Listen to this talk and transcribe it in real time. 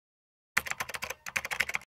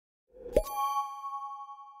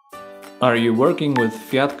Are you working with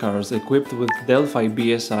Fiat cars equipped with Delphi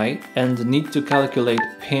BSI and need to calculate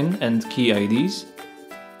PIN and key IDs?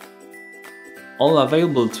 All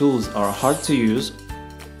available tools are hard to use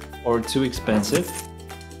or too expensive?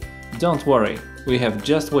 Don't worry, we have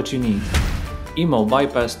just what you need. Immo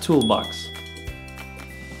Bypass Toolbox.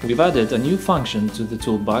 We've added a new function to the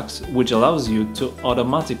toolbox which allows you to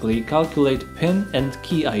automatically calculate PIN and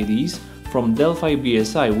key IDs from Delphi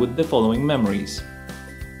BSI with the following memories.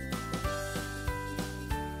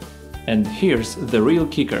 And here's the real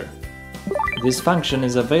kicker. This function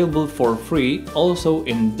is available for free also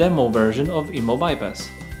in demo version of Immo Bypass.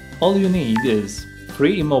 All you need is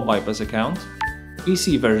free Immo Bypass account,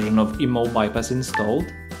 PC version of Immo Bypass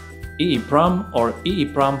installed, EEPROM or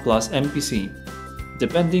EEPROM plus MPC,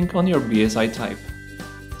 depending on your BSI type.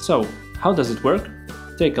 So, how does it work?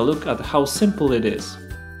 Take a look at how simple it is.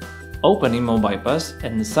 Open Immo Bypass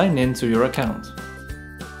and sign in to your account.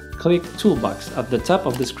 Click Toolbox at the top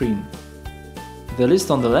of the screen. The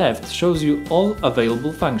list on the left shows you all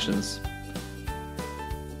available functions.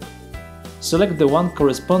 Select the one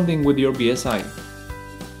corresponding with your BSI.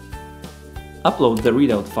 Upload the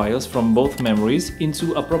readout files from both memories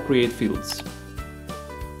into appropriate fields.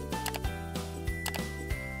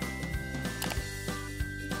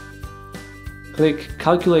 Click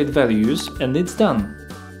Calculate Values and it's done.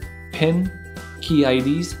 PIN, key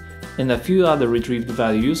IDs, and a few other retrieved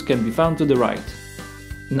values can be found to the right.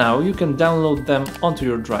 Now you can download them onto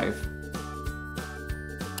your drive.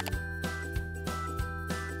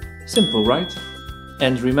 Simple, right?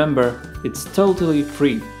 And remember, it's totally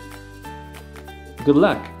free. Good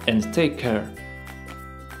luck and take care!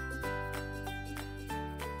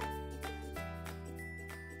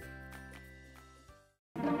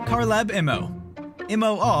 CarLabImmo.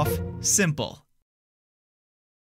 Immo off, simple.